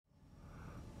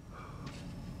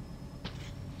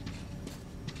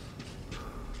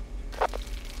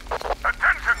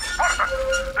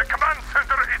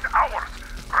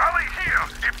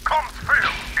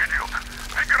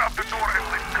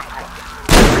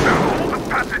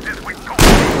passages we don't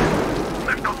need.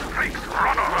 Let those freaks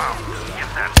run around.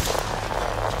 Get them.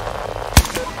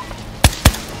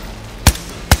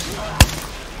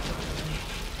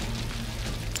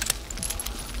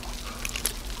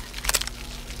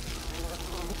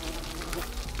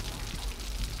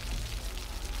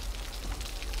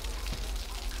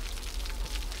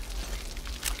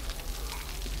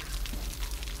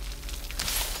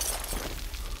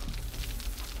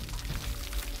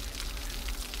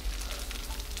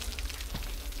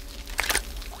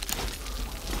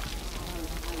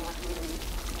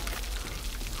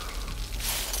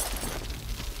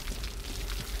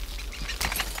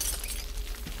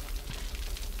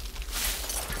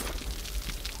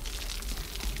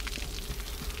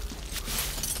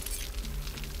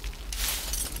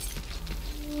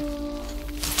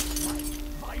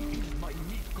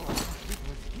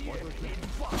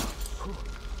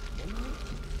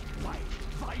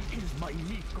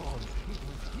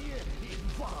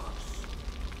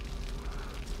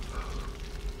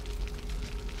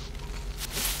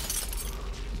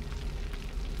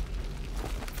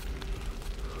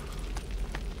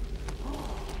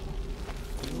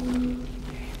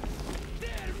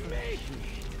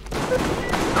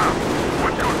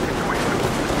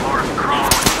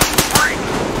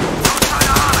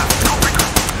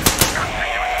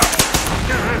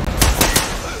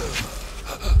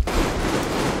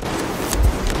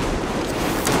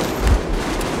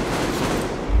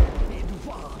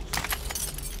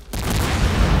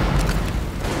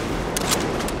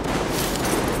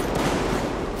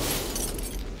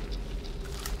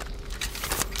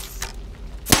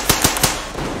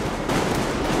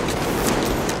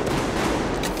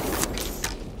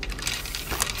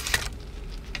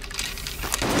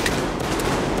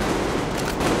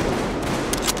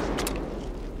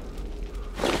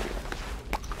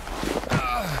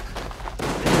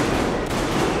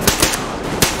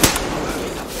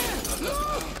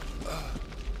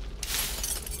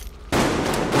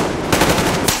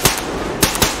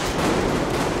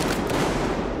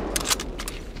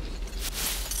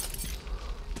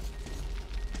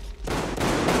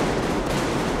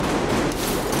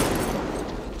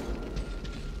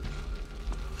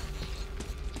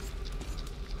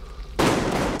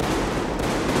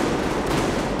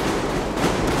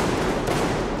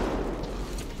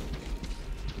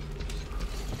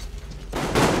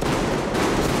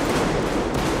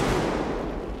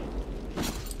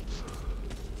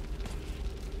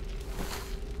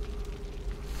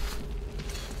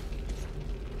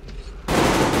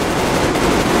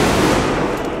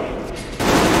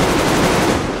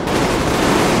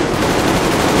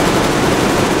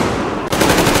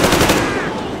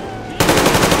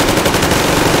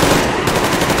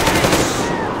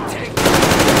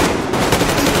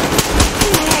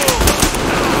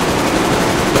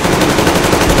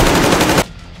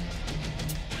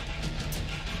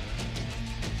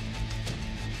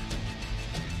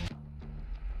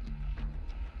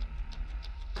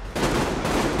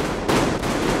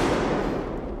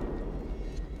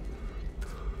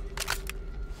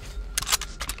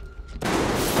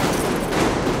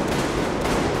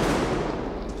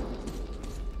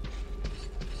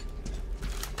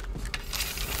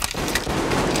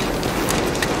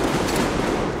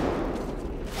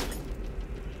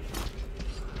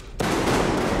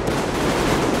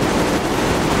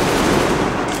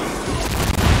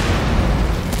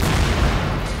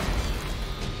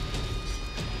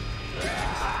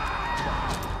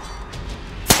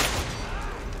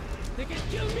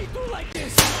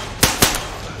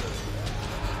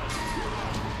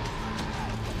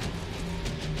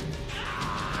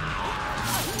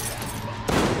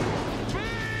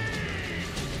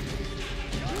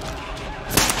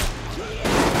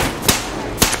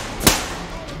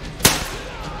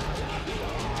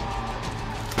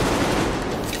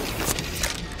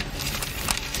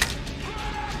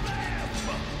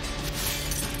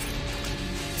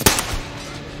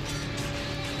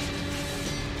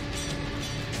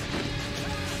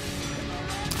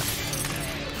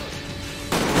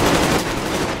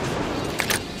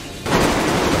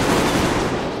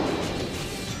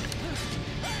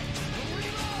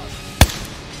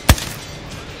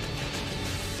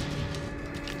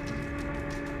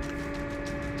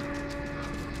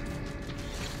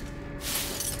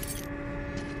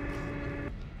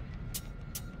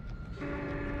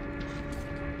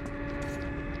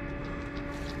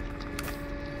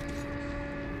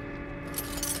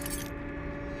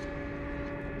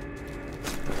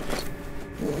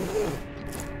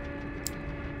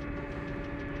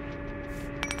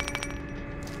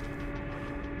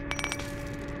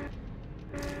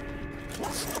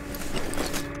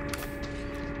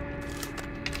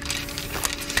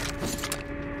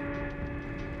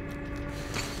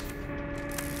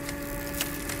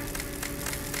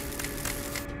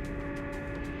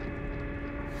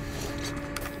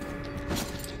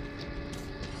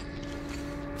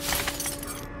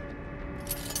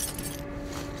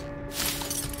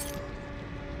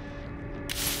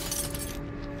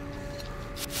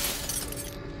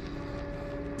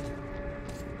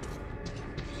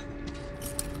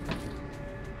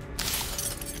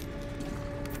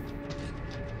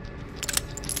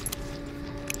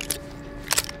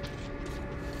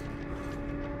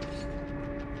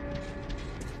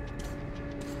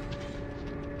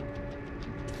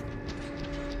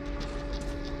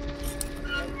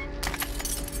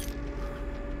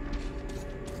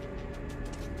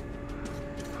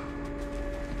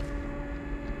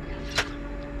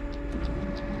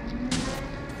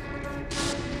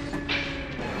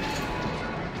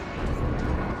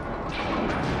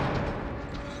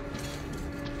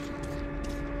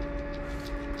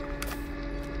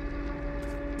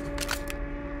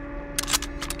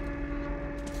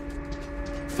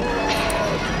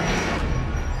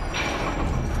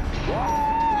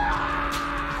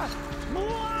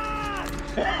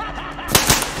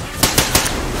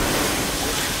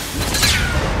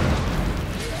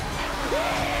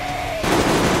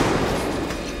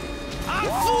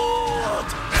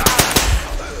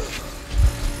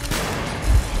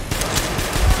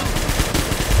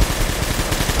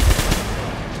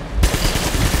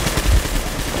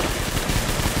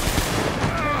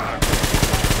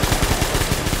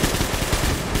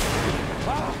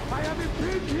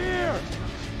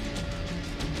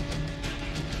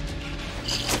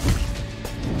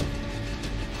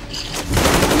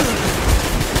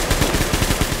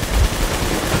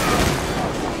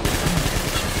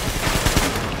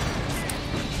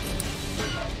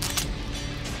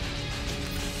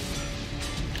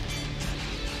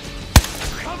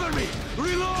 me!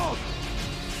 Reload!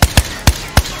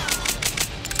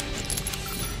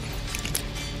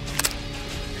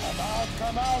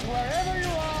 Come out, wherever you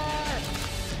are!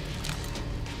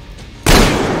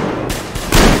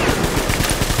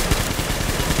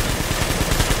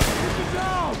 Keep it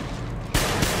down!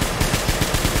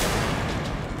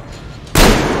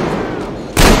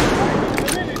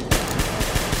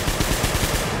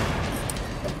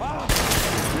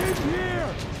 In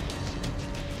here!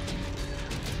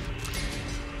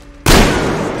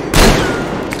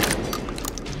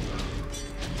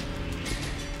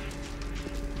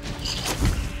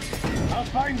 I'll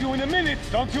find you in a minute,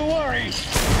 don't you worry!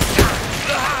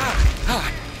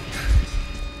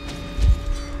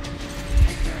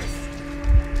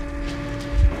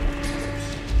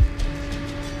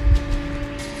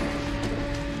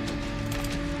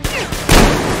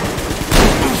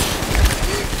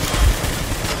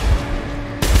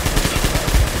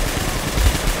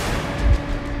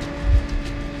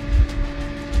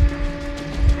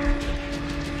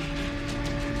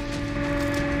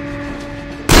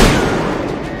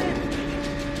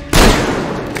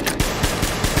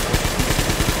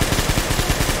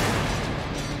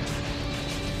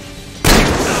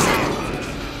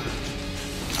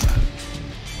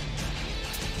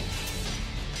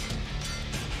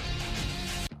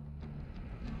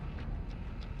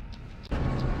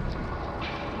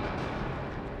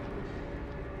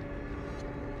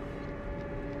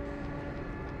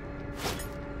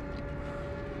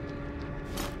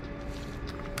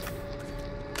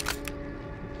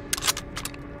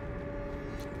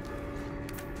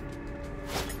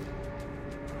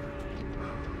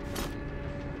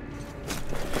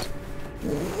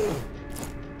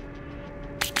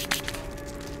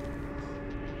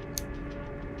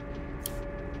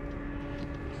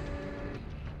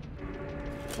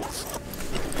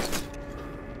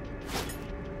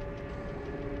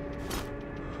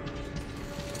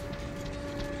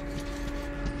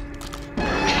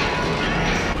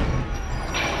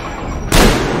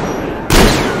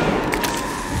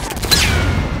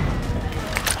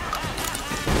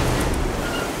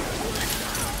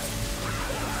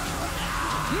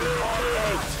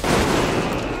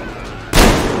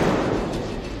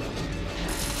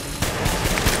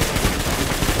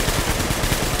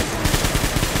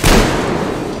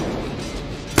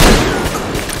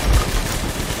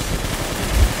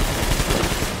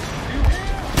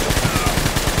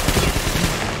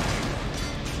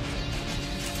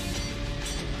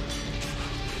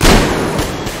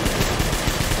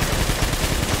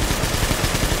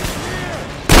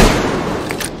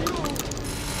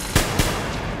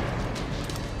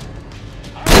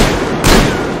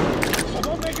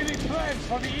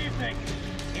 For the evening.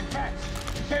 In fact,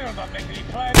 better not make any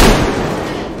plans.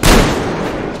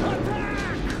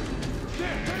 Attack!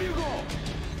 There you go!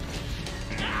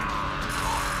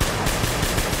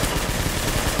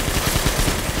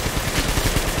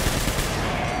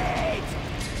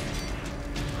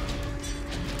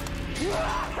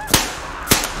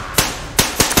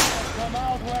 Come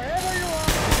out wherever you are!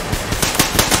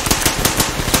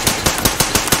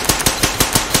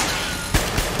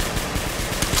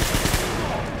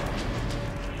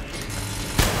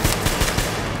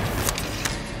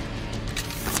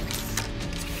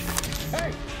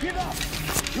 Hey, get up!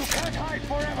 You can't hide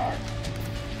forever!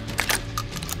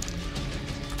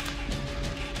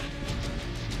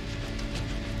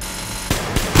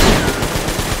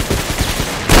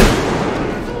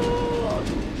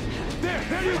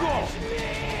 There you go!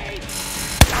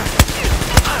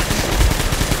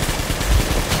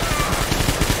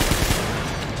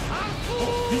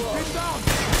 He's pinned down!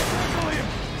 Tackle him!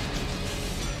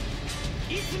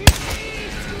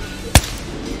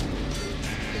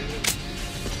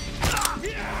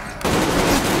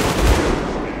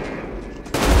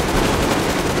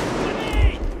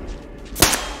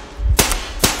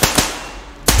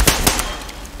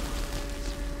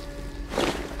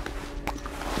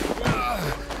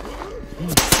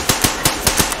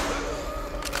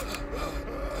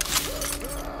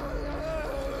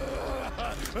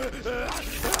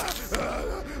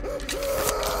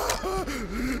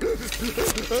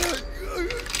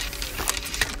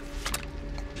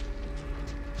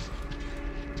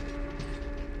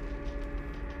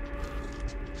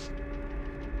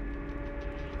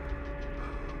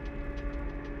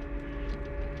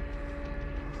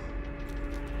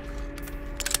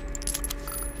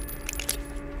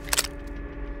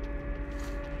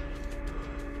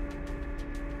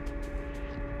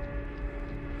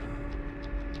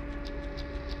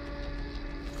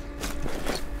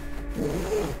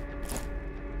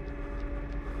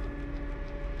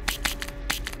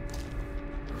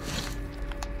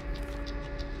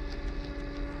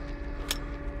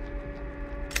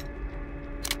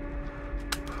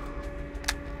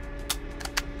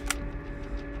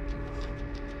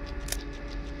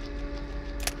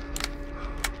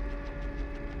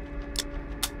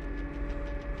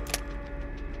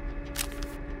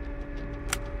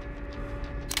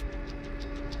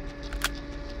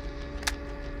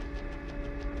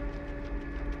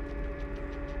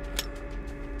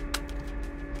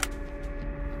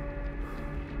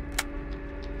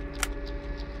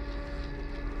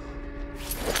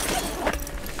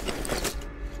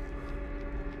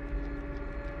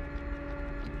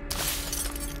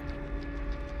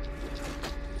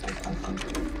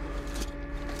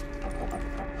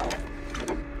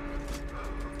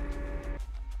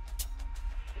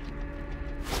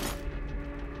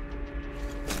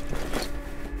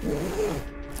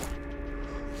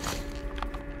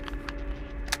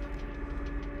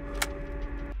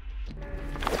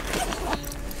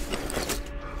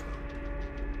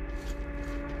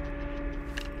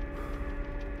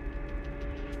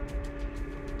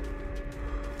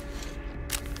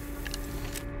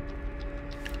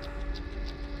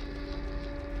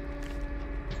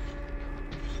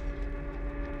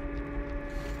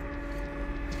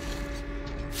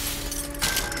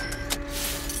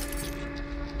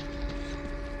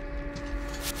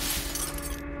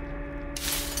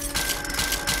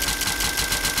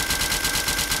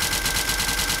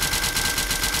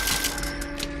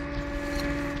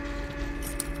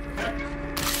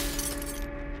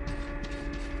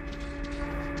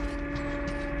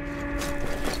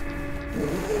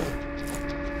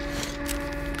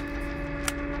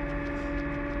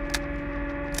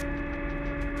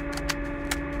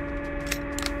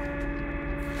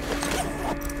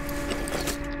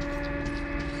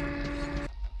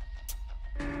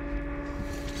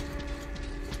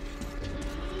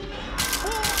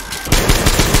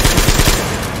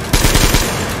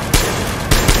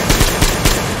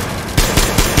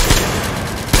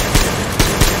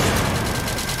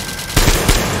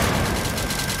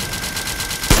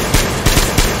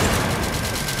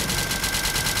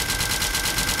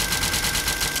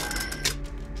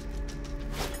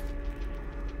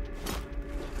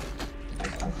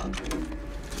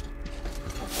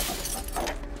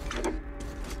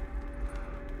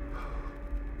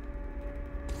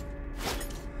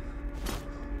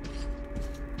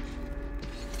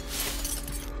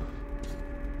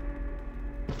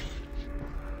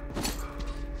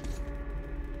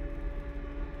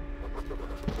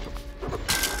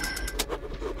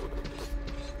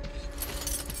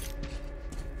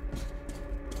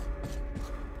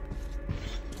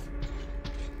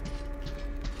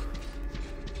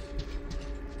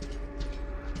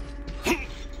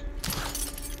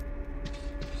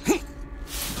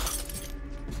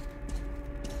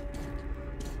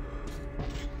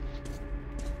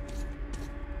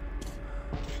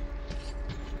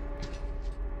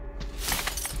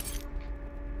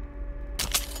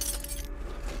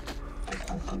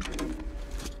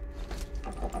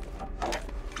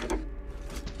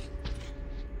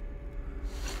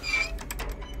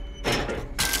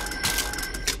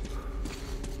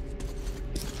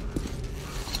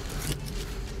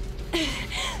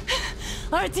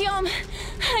 Artyom,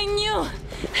 I knew!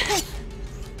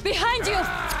 Behind you!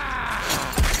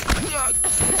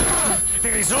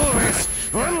 There is always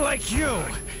one like you,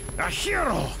 a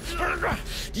hero.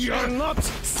 You're not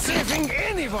saving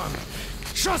anyone,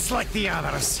 just like the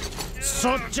others.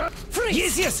 So just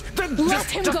Freeze! Yes.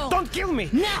 Let him go. Don't kill me.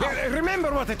 Now.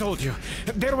 Remember what I told you.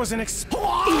 There was an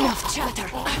Enough chatter!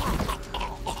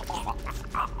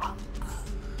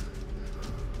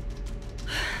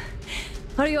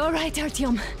 Are you alright,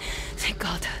 Artyom? Thank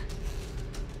God.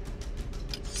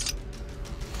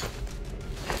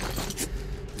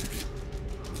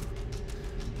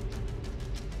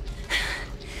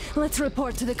 Let's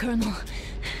report to the Colonel.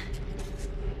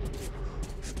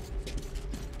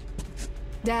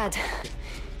 Dad,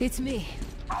 it's me.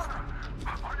 Are you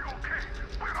okay?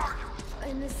 Where are you?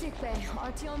 In the sickbay,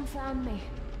 Artyom found me.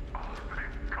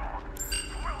 Thank God.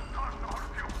 Well done,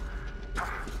 Artyom.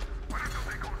 Where do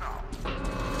they go now?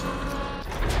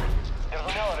 There's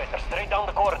an elevator straight down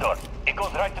the corridor. It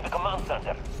goes right to the command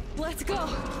center. Let's go!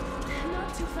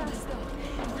 Not too fast, though.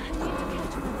 I need to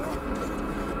catch my breath.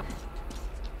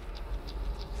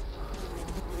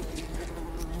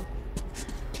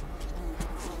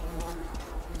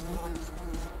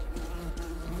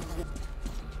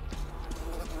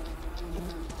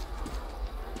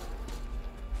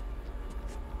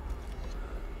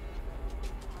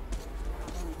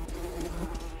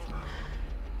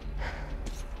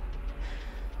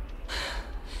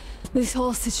 This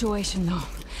whole situation, though.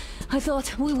 I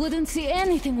thought we wouldn't see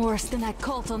anything worse than that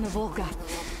cult on the Volga.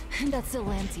 And that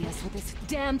Silencius with his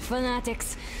damned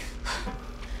fanatics.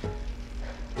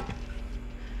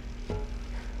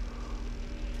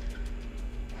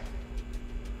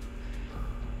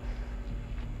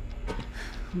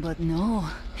 But no.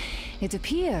 It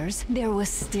appears there was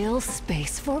still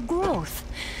space for growth.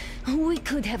 We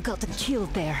could have gotten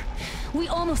killed there. We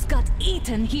almost got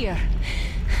eaten here.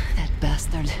 That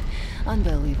bastard.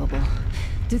 Unbelievable.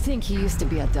 To think he used to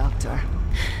be a doctor.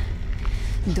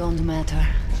 Don't matter.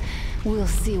 We'll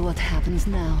see what happens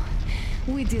now.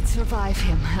 We did survive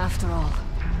him, after all.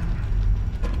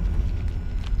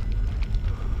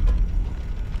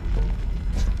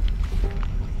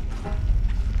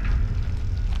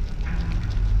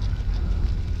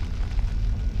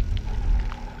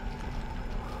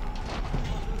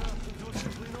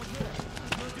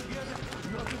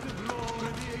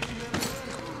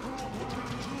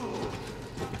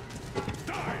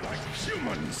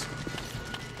 Humans!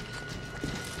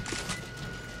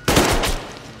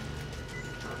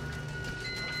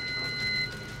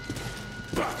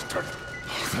 Bastard!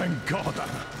 Thank God,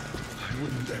 Anna. I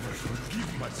wouldn't ever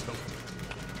forgive myself.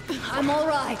 I'm all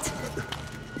right.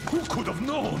 Who could have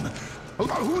known?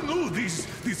 Who knew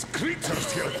these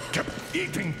creatures here kept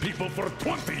eating people for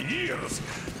 20 years?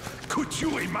 Could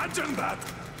you imagine that?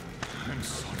 I'm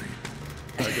sorry.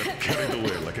 I got carried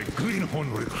away like a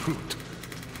greenhorn recruit.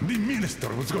 The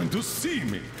minister was going to see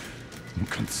me.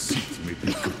 Conceit made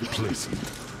me complacent.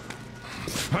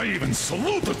 I even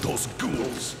saluted those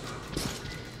ghouls.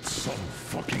 Some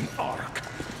fucking ark.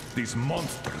 These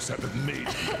monsters have been made.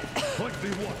 Like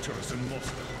the Watchers in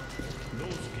Moscow.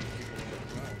 Those people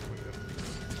underground with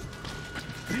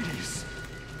their beasts.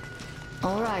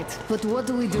 All right, but what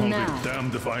do we do I'll now? be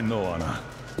damned if I know, Anna.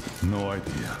 No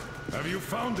idea. Have you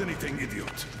found anything,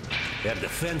 idiot? Their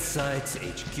defense sites,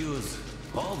 HQs,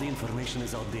 all the information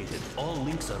is outdated. All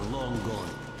links are long gone.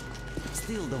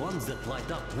 Still, the ones that light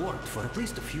up worked for at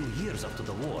least a few years after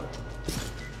the war.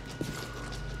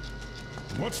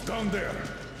 What's down there?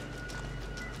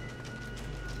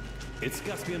 It's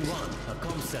Caspian 1, a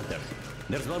comm center.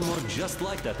 There's one more just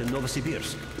like that in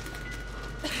Novosibirsk.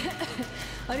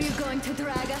 Are you going to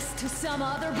drag us to some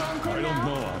other bunker I now?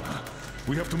 don't know, Anna.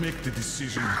 We have to make the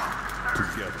decision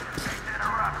together.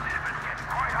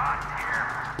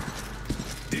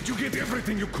 Did you get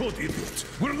everything you could, idiot?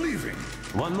 We're leaving.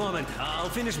 One moment, I'll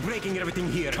finish breaking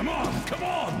everything here. Come on, come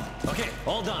on! Okay,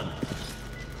 all done.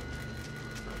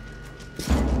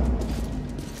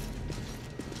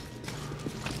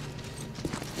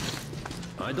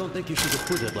 I don't think you should have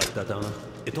put it like that, Anna.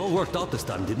 It all worked out this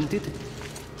time, didn't it?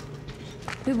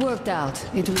 It worked out.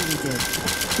 It really did.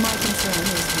 My concern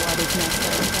is what if next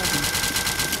time it doesn't.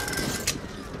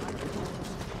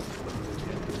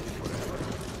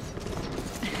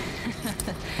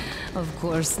 Of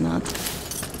course not.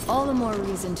 All the more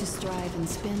reason to strive and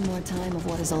spend more time of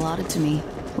what is allotted to me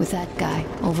with that guy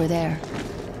over there.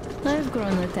 I've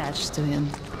grown attached to him.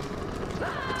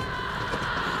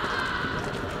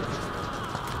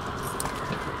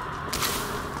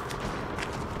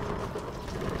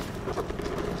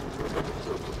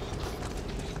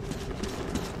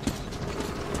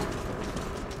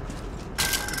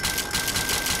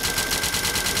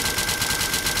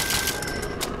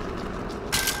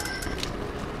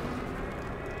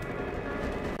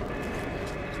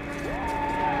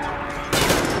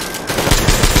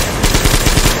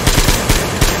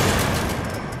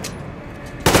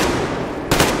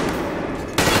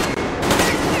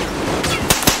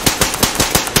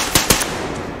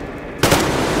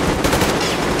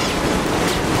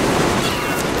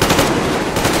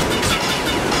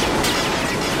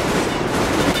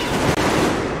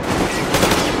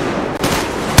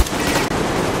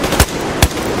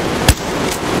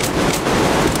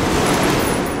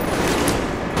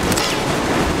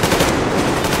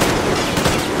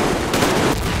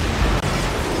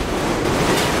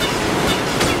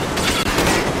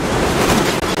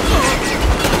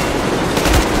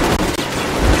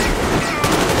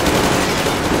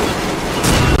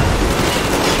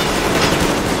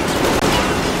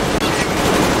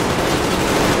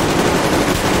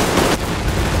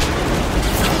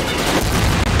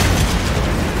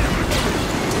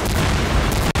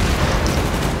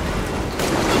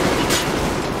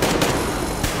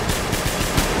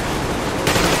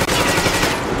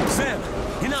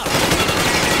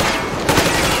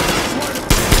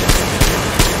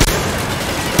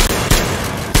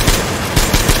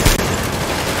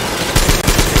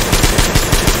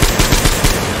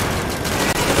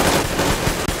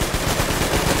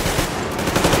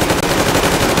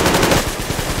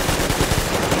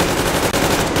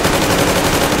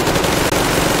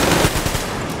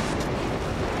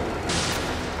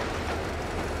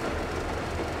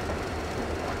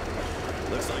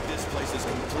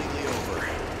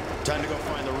 Time to go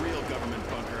find the real government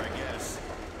bunker, I guess.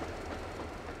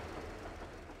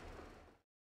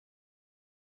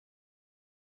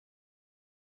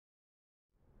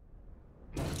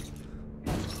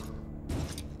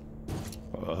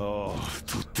 Oh,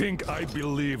 to think I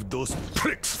believed those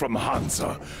pricks from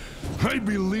Hansa. I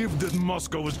believed that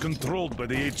Moscow was controlled by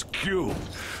the HQ,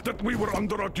 that we were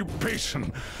under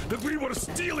occupation, that we were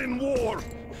still in war,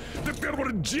 that there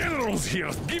were generals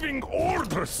here giving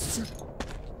orders.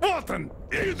 What an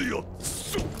idiot,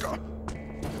 suka!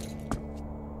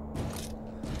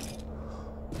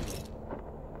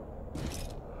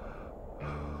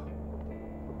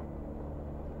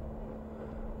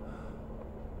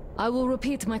 I will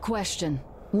repeat my question.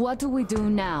 What do we do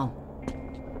now?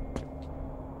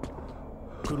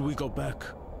 Could we go back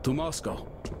to Moscow?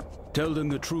 Tell them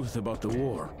the truth about the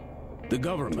war. The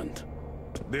government.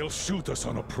 They'll shoot us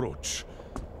on approach.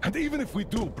 And even if we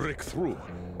do break through,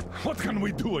 what can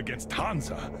we do against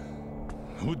Hansa?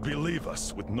 Who'd believe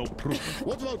us with no proof?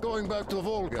 What about going back to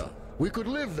Volga? We could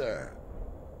live there.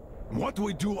 What do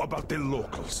we do about the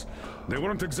locals? They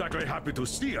weren't exactly happy to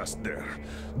see us there.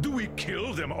 Do we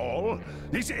kill them all?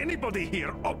 Is anybody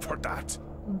here up for that?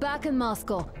 Back in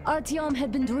Moscow, Artyom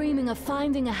had been dreaming of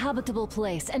finding a habitable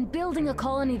place and building a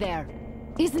colony there.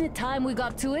 Isn't it time we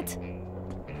got to it?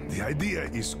 The idea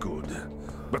is good.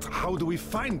 But how do we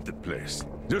find the place?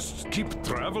 Just keep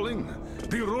traveling?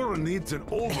 The Aurora needs an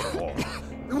overhaul.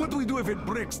 What do we do if it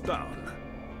breaks down?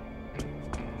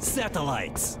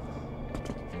 Satellites!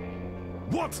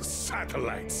 What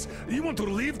satellites? You want to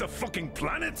leave the fucking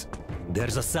planet?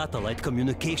 There's a satellite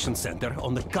communication center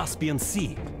on the Caspian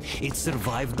Sea. It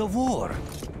survived the war.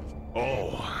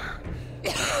 Oh.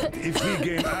 And if we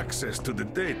gain access to the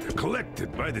data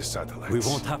collected by the satellites... We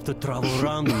won't have to travel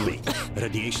randomly.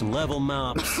 Radiation level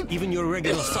maps, even your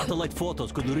regular satellite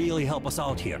photos could really help us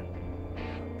out here.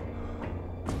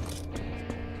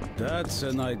 That's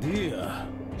an idea.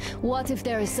 What if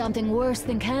there is something worse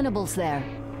than cannibals there?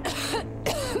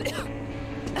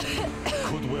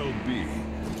 Could well be.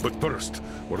 But first,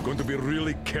 we're going to be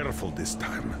really careful this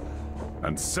time.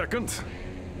 And second,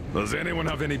 does anyone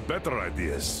have any better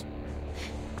ideas?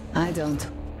 I don't.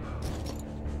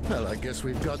 Well, I guess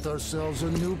we've got ourselves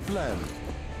a new plan.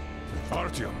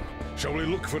 Artyom, shall we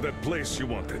look for that place you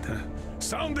wanted?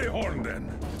 Sound the horn,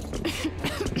 then.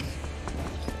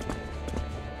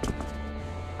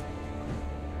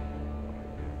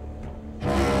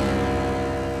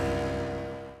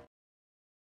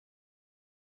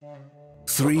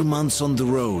 Three months on the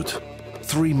road,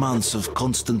 3 months of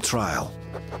constant trial.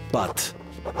 But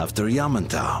after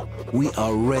Yamantau, we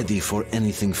are ready for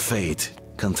anything fate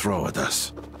can throw at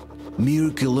us. Mere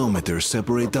kilometers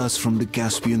separate us from the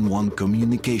Caspian One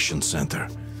communication center.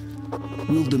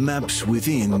 Will the maps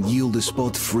within yield a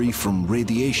spot free from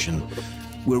radiation,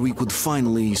 where we could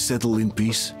finally settle in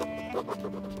peace?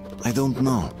 I don't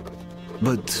know.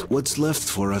 But what's left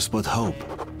for us but hope?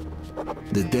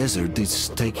 The desert is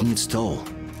taking its toll.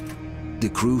 The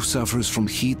crew suffers from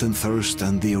heat and thirst,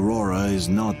 and the Aurora is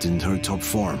not in her top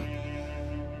form.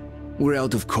 We're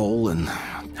out of coal and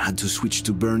had to switch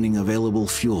to burning available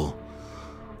fuel.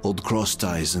 Old cross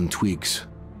ties and twigs.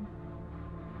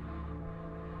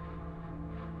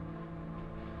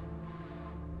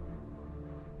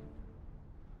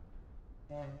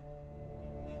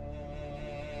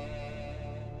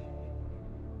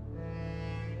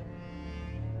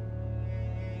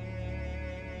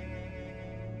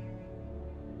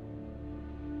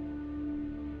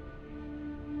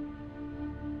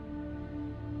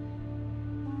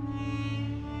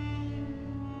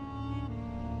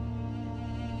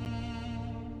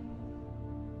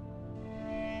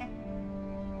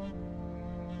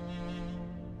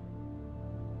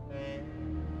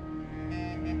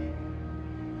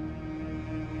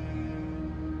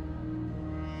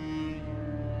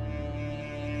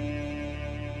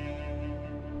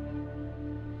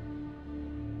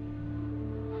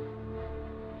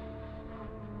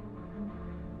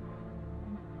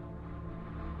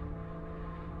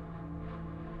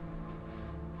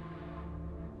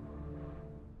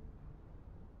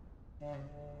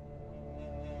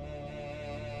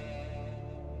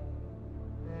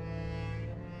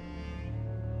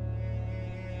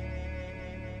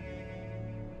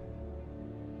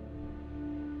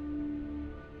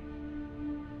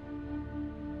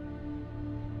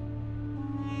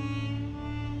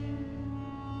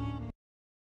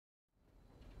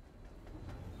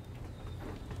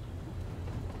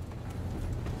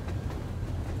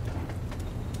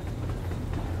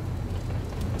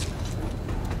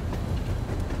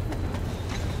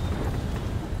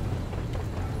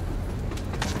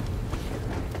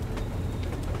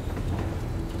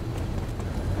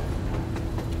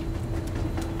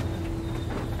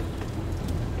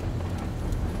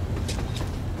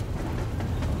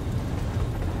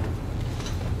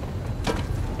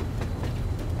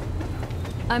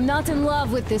 I'm not in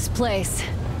love with this place.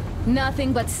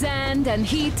 Nothing but sand and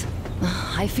heat.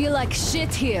 I feel like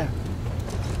shit here.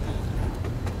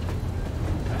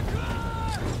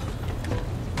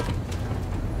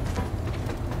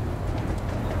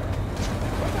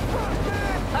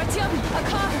 Artyom, a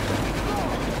car!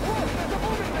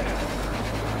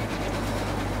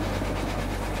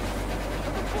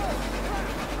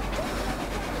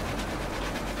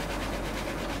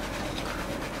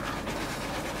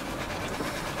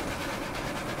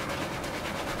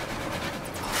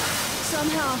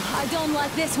 Somehow, I don't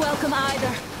like this welcome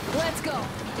either. Let's go.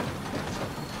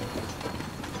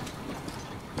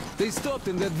 They stopped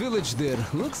in that village there.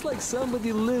 Looks like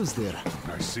somebody lives there.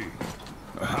 I see.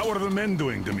 How are the men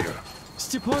doing, Demir?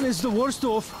 Stepan is the worst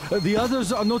off. The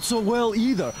others are not so well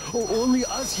either. Only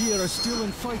us here are still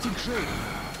in fighting shape.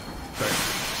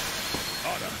 Thanks.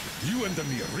 Anna, you and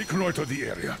Demir reconnoiter the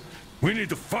area. We need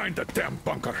to find the damn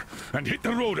bunker and hit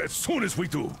the road as soon as we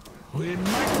do. We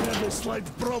might have a slight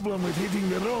problem with hitting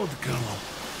the road, Colonel.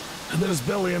 There's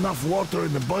barely enough water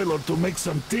in the boiler to make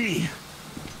some tea.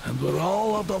 And we're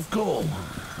all out of coal.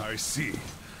 I see.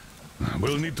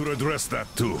 We'll need to address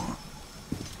that too.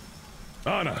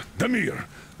 Anna, Demir,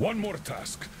 one more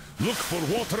task. Look for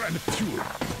water and fuel.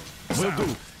 Will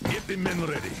do. Get the men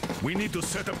ready. We need to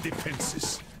set up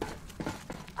defenses.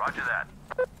 Roger that.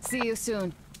 See you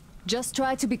soon. Just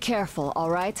try to be careful, all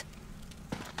right?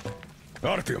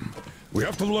 Artyom, we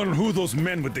have to learn who those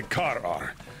men with the car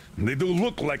are. They do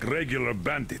look like regular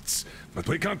bandits, but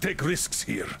we can't take risks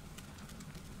here.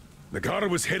 The car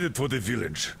was headed for the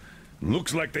village.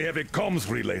 Looks like they have a comms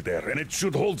relay there, and it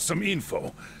should hold some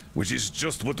info, which is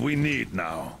just what we need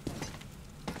now.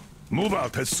 Move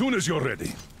out as soon as you're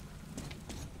ready.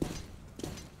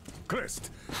 Crest,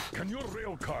 can your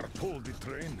rail car pull the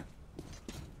train?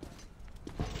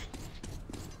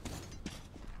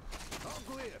 All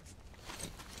clear.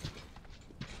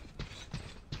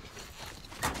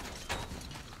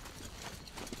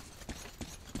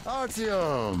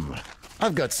 Artyom,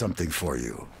 I've got something for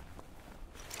you.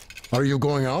 Are you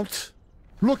going out?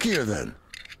 Look here, then.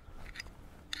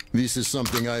 This is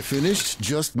something I finished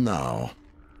just now.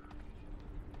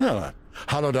 I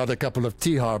hollowed out a couple of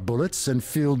Tihar bullets and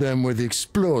filled them with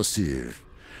explosive.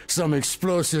 Some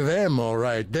explosive ammo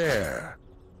right there.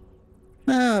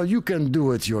 Now, you can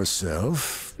do it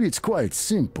yourself. It's quite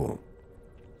simple.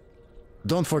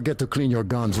 Don't forget to clean your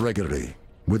guns regularly.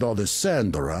 With all this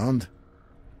sand around.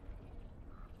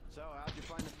 So, how'd you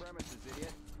find the premises,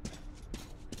 idiot?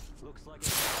 Looks like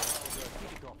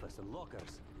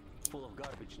lockers. Full of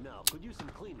garbage now. Could use some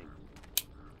cleaning.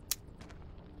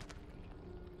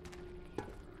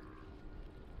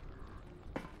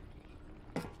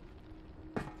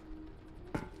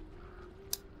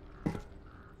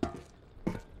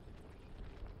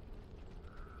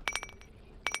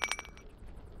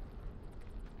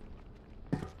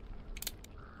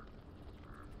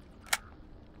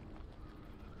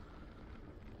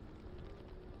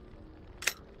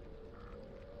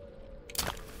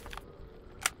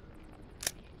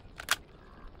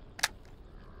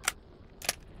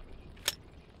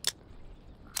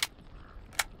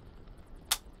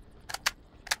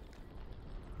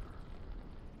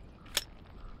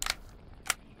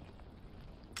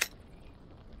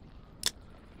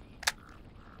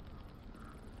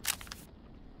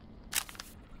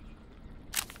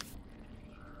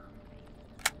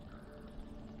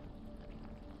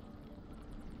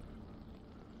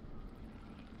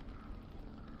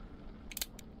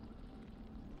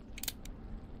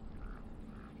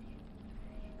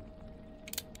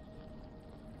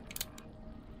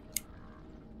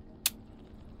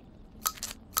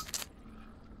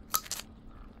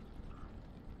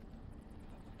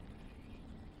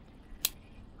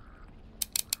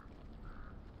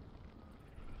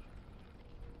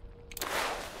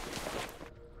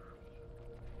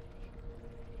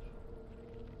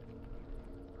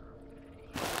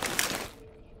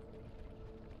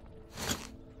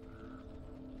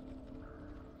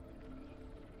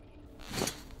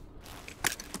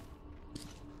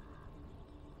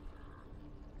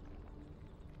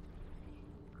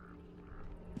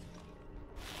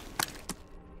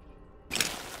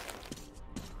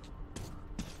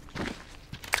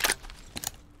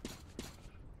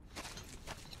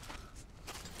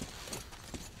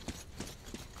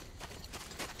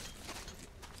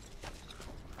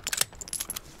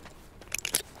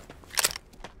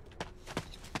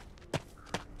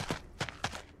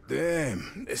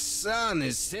 Damn, the sun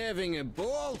is having a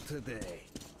ball today.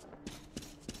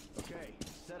 Okay,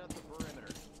 set up the perimeter.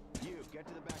 You, get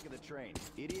to the back of the train.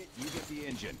 Idiot, you get the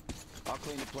engine. I'll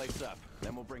clean the place up,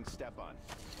 then we'll bring Stepan.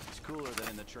 It's cooler than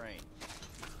in the train.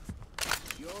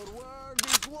 Your word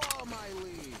is law, my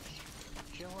liege.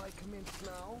 Shall I commence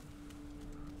now?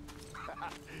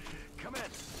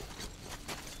 Commence!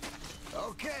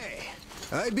 Okay,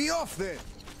 I be off then.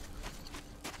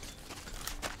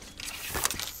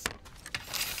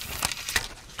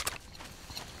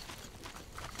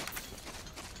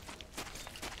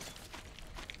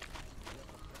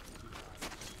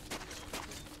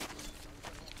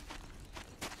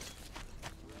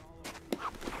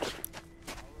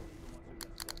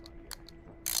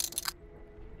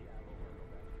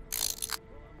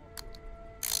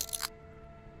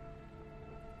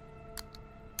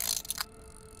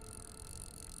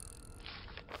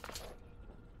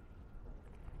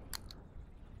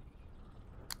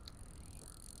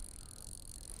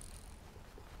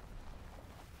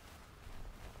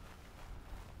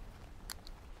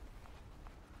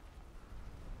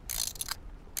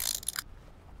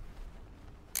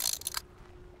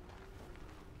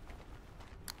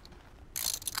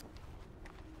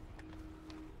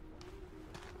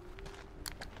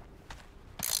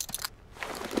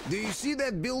 Do you see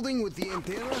that building with the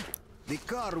antenna? The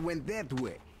car went that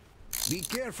way. Be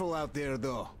careful out there,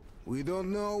 though. We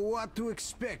don't know what to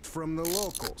expect from the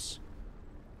locals.